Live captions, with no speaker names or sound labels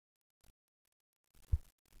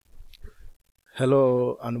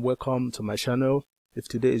Hello and welcome to my channel. If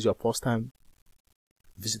today is your first time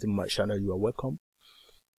visiting my channel, you are welcome.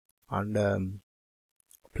 And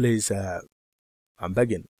please, I'm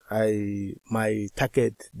begging. My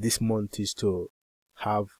target this month is to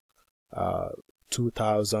have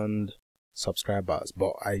 2,000 subscribers,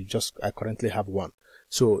 but I currently have one.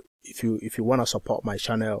 So if you want to support my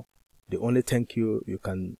channel, the only thank you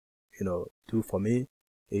can do for me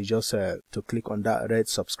is just to click on that red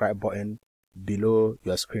subscribe button below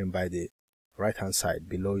your screen, by the right hand side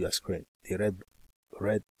below your screen, the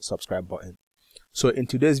red subscribe button. So in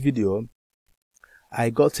today's video, I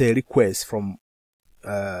got a request from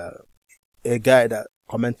a guy that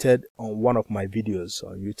commented on one of my videos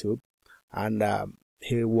on YouTube, and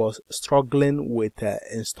he was struggling with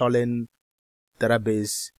installing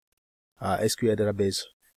database, SQL database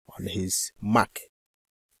on his Mac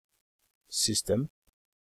system.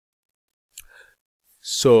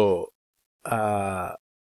 So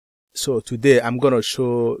today I'm gonna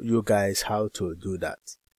show you guys how to do that.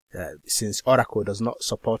 Since Oracle does not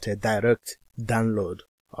support a direct download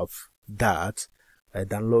of that,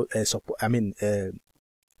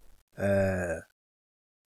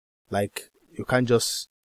 like you can't just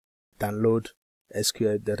download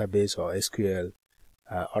SQL database or SQL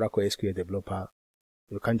Oracle SQL developer.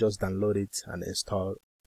 You can't just download it and install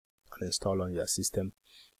on your system.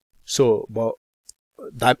 So, but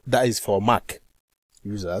that is for Mac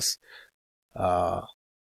users.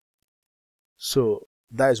 So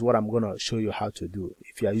that is what I'm gonna show you how to do.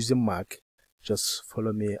 If you are using Mac, just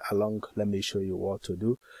follow me along. Let me show you what to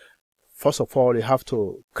do. First of all, you have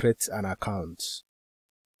to create an account.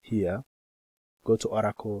 Here, go to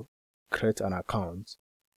Oracle, create an account.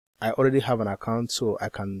 I already have an account, so I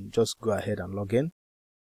can just go ahead and log in,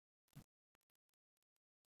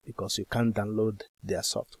 because you can't download their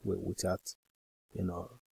software without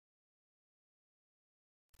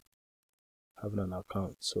having an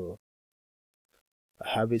account. So I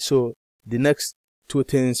have it. So the next two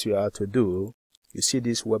things you have to do, you see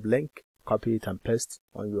this web link, copy it and paste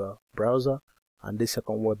on your browser, and this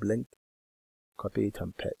second web link, copy it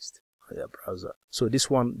and paste on your browser. So this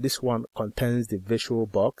one contains the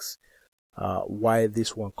Virtualbox, while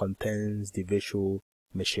this one contains the virtual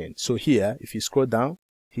machine. So here, if you scroll down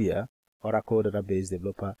here, Oracle Database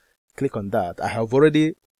Developer, click on that. I have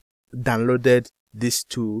already downloaded these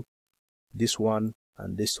two, this one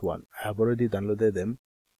and this one. I have already downloaded them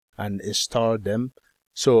and installed them.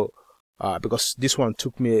 So because this one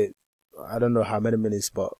took me, I don't know how many minutes,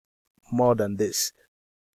 but more than this.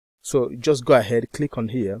 So just go ahead, click on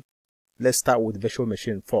here. Let's start with virtual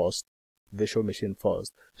machine first.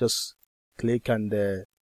 Just click and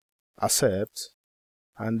accept,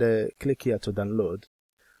 and click here to download.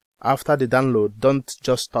 After the download, don't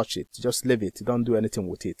just touch it, just leave it. Don't do anything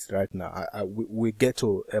with it right now. We get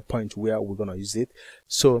to a point where we're gonna use it.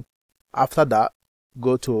 So after that,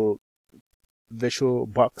 go to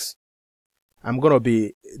Virtualbox. I'm gonna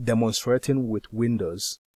be demonstrating with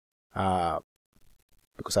Windows because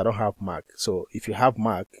I don't have Mac. So if you have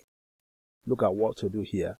Mac, look at what to do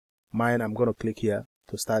here. Mine, I'm gonna click here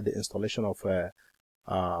to start the installation of the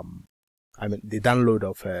download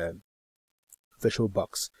of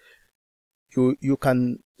Virtualbox. You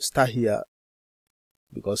can start here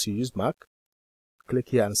because you use Mac. Click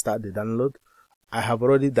here and start the download. I have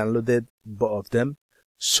already downloaded both of them.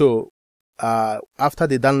 So after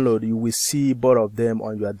the download, you will see both of them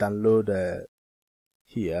on your download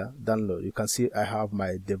here. Download. You can see I have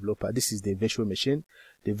my developer. This is the virtual machine.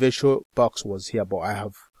 The Virtualbox was here, but I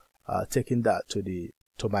have taken that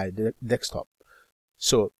to my desktop.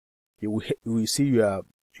 So you will see your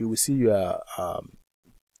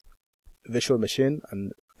virtual machine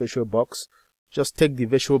and Virtualbox. Just take the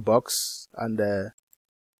Virtualbox and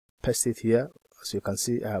paste it here. As you can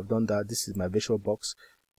see, I have done that. This is my Virtualbox.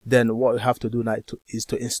 Then what you have to do now is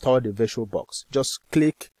to install the Virtualbox. Just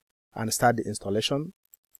click and start the installation.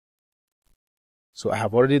 So I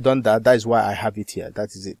have already done that. That is why I have it here. That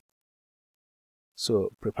is it.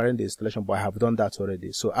 So preparing the installation, but I have done that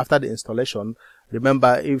already. So after the installation,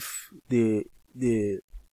 remember, if the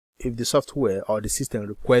software or the system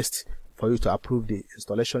requests for you to approve the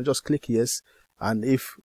installation, just click yes. And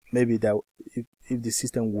if maybe if the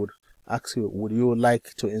system would ask you, would you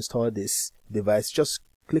like to install this device, just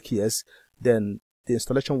click yes. Then the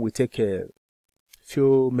installation will take a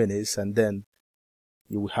few minutes, and then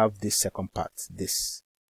you will have this second part. This,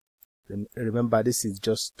 remember, this is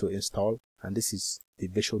just to install, and this is the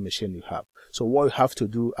virtual machine you have. So what you have to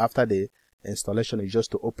do after the installation is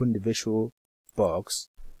just to open the Virtualbox.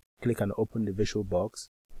 Click and open the Virtualbox.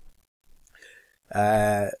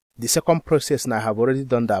 The second process now I have already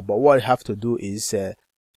done that, but what I have to do is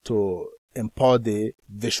to import the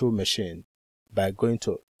virtual machine by going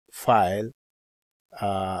to File,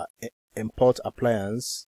 Import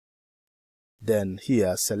Appliance, then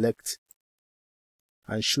here select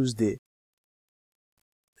and choose the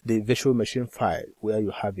virtual machine file where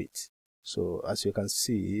you have it. So as you can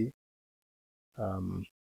see,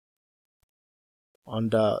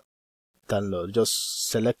 under download, just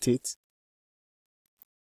select it,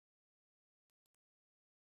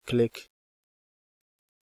 click,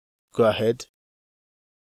 go ahead.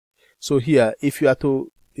 So here, if you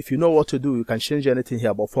know what to do, you can change anything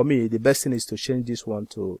here, but for me the best thing is to change this one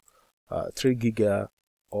to 3 giga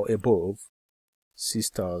or above,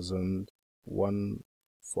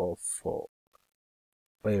 6144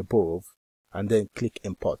 or above, and then click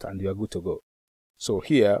import and you are good to go. So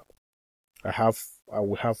here I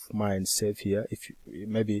will have mine saved here. If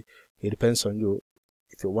maybe it depends on you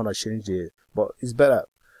if you want to change it, but it's better.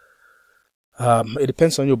 It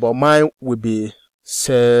depends on you, but mine will be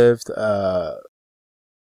saved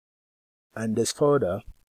in this folder.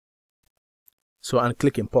 So and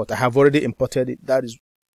click import. I have already imported it. That is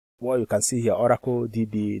what you can see here, Oracle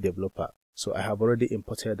DB developer. So I have already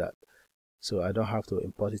imported that, so I don't have to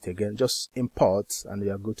import it again. Just import and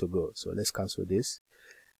you are good to go. So let's cancel this.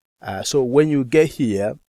 So when you get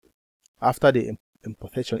here, after the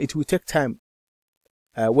importation, it will take time.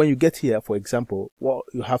 When you get here, for example, what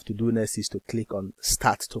you have to do next is to click on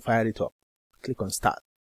Start to fire it up. Click on Start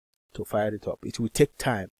to fire it up. It will take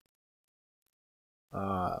time.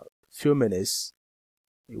 Few minutes.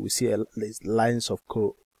 You will see lines of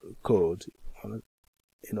code,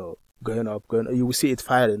 going up, you will see it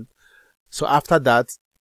firing. So after that,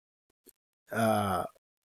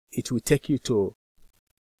 it will take you to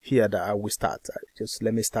here that I will start. Just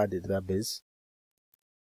let me start the database.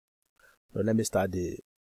 Let me start the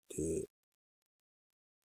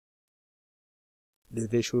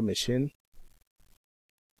virtual machine.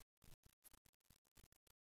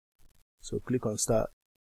 So click on Start.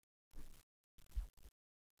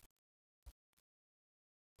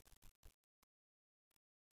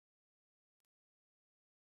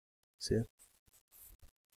 See,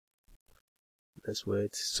 let's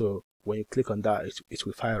wait. So when you click on that, it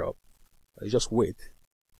will fire up. You just wait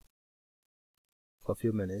for a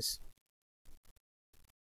few minutes.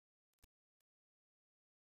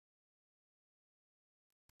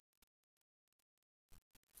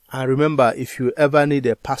 And remember, if you ever need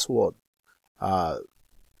a password to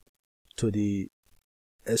the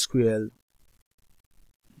SQL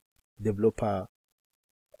developer,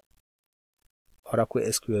 Oracle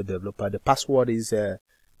SQL developer, the password is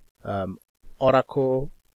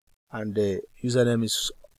Oracle, and the username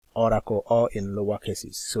is Oracle, all in lower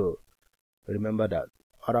cases. So remember that,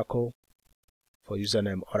 Oracle for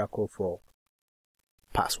username, Oracle for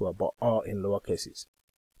password, but all in lower cases.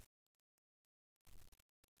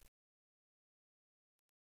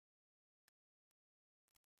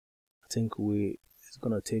 I think it's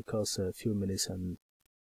gonna take us a few minutes and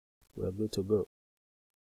we're good to go.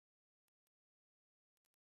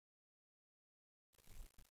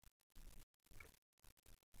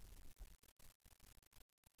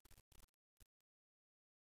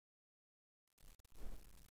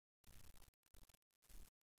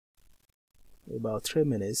 About 3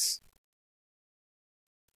 minutes.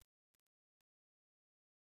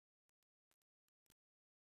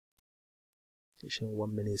 Station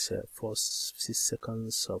 1 minute, 6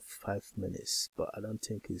 seconds of 5 minutes, but I don't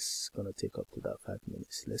think it's gonna take up to that 5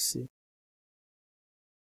 minutes. Let's see.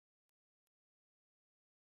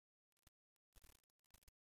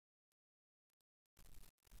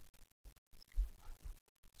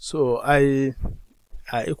 So I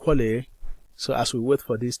equally, so as we wait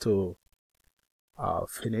for this to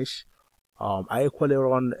finish, I equally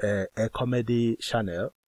run a comedy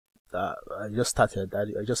channel that I just started.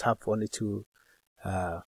 I just have only 2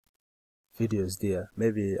 videos there.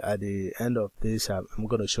 Maybe at the end of this, I'm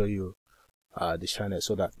going to show you the channel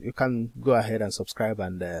so that you can go ahead and subscribe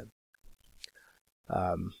and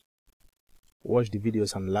watch the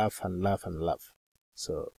videos and laugh and laugh and laugh.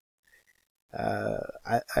 So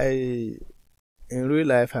I in real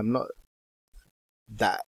life, I'm not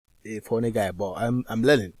that a funny guy, but I'm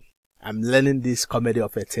learning this comedy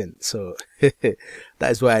of a thing. So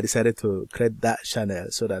that's why I decided to create that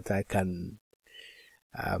channel so that I can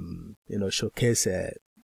showcase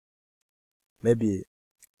maybe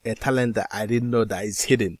a talent that I didn't know that is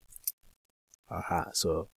hidden.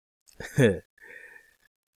 So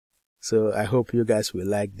so I hope you guys will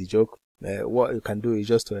like the joke. What you can do is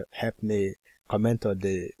just to help me comment on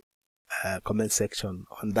the comment section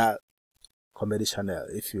on that comedy channel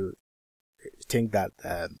if you think that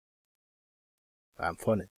I'm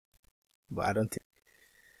funny, but I don't think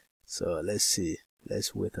so. Let's see.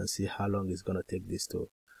 Let's wait and see how long it's gonna take this to.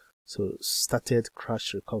 So started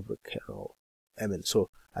crash recovery kernel. So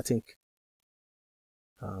I think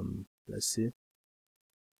let's see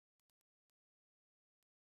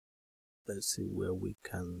where we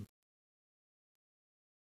can,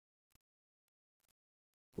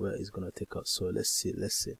 where it's gonna take us. So let's see.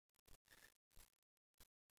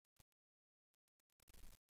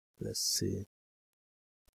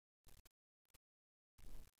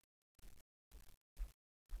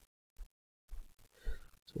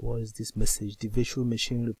 So what is this message? The virtual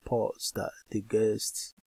machine reports that the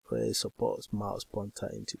guest supports mouse pointer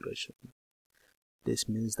integration. This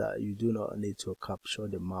means that you do not need to capture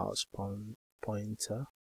the mouse pointer.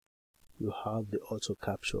 You have the auto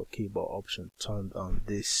capture keyboard option turned on.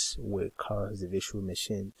 This will cause the virtual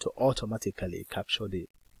machine to automatically capture the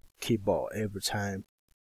keyboard every time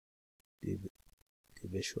the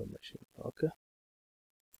virtual machine. Okay,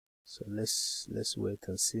 so let's wait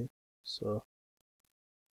and see. So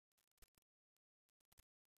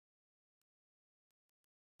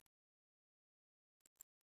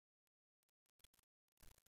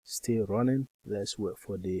still running. Let's wait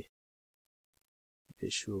for the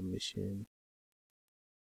virtual machine.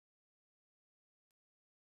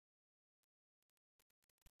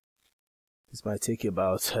 This might take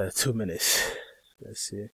about 2 minutes. Let's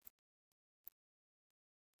see.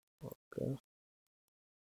 Okay.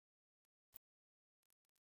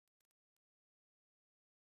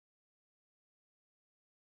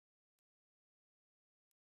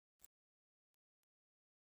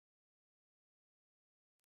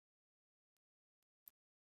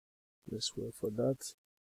 Let's wait for that.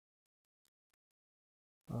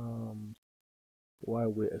 While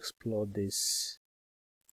we explore this,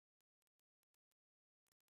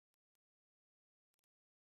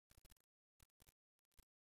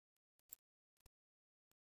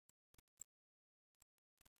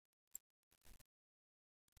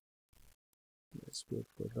 let's wait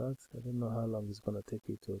for that. I don't know how long it's gonna take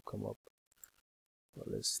it to come up. But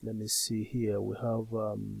let me see here. We have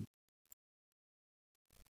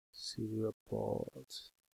serial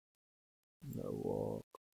port network.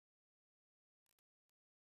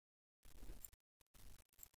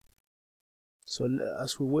 So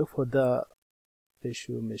as we wait for that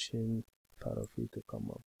virtual machine part of it to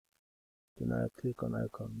come up, then I click on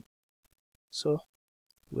icon. So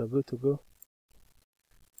we are good to go.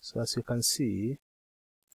 So as you can see,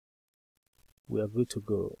 we are good to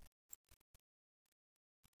go.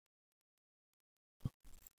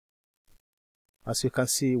 As you can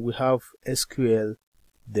see, we have SQL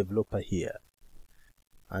developer here,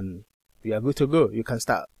 and we are good to go. You can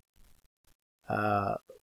start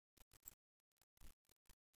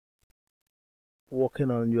working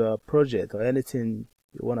on your project or anything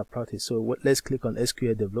you want to practice. So let's click on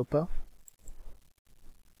SQL developer.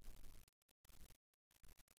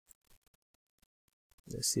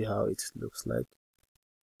 Let's see how it looks like.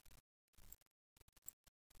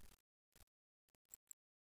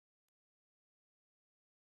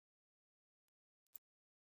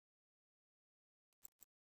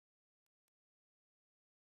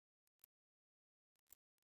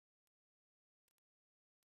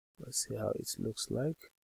 Let's see how it looks like.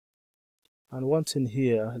 And one thing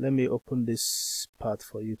here, let me open this part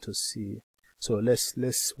for you to see. So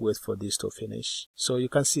let's wait for this to finish. So you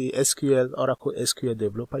can see SQL, Oracle SQL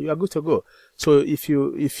developer, you are good to go. So if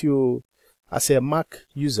you as a Mac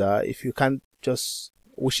user, if you can't just,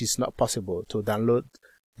 which is not possible, to download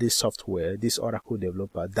this software, this Oracle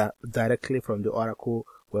developer directly from the Oracle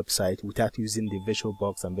website without using the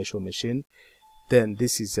Virtualbox and virtual machine, then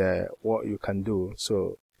this is what you can do.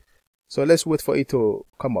 So let's wait for it to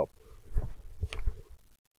come up.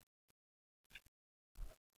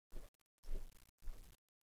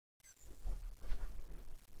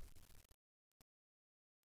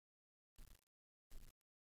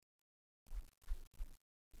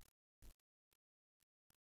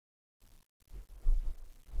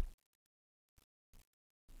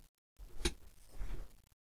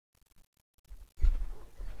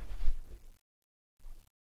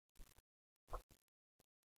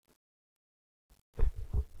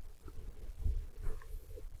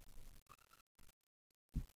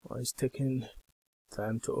 It's taking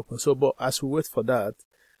time to open. So, but as we wait for that,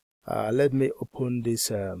 let me open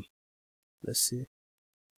this. Let's see.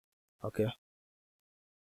 Okay,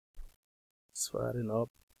 it's firing up.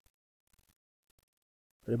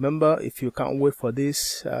 Remember, if you can't wait for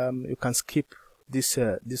this, you can skip this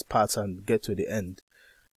part and get to the end.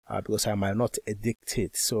 because I might not edit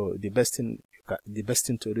it. So the best thing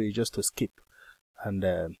to do is just to skip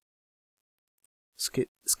and skip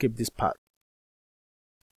this part.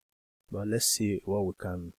 But let's see what we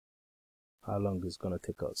can, how long it's gonna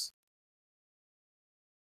take us.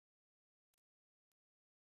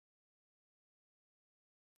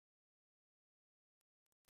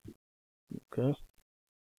 Okay.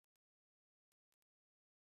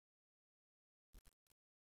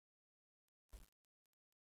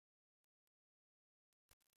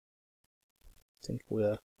 I think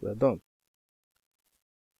we're done.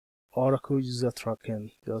 Oracle user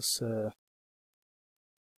tracking, just we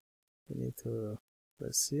need to,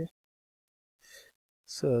 let's see.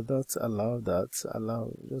 So don't allow that,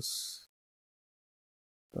 just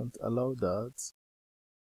don't allow that.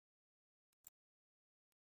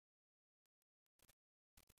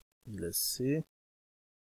 Let's see.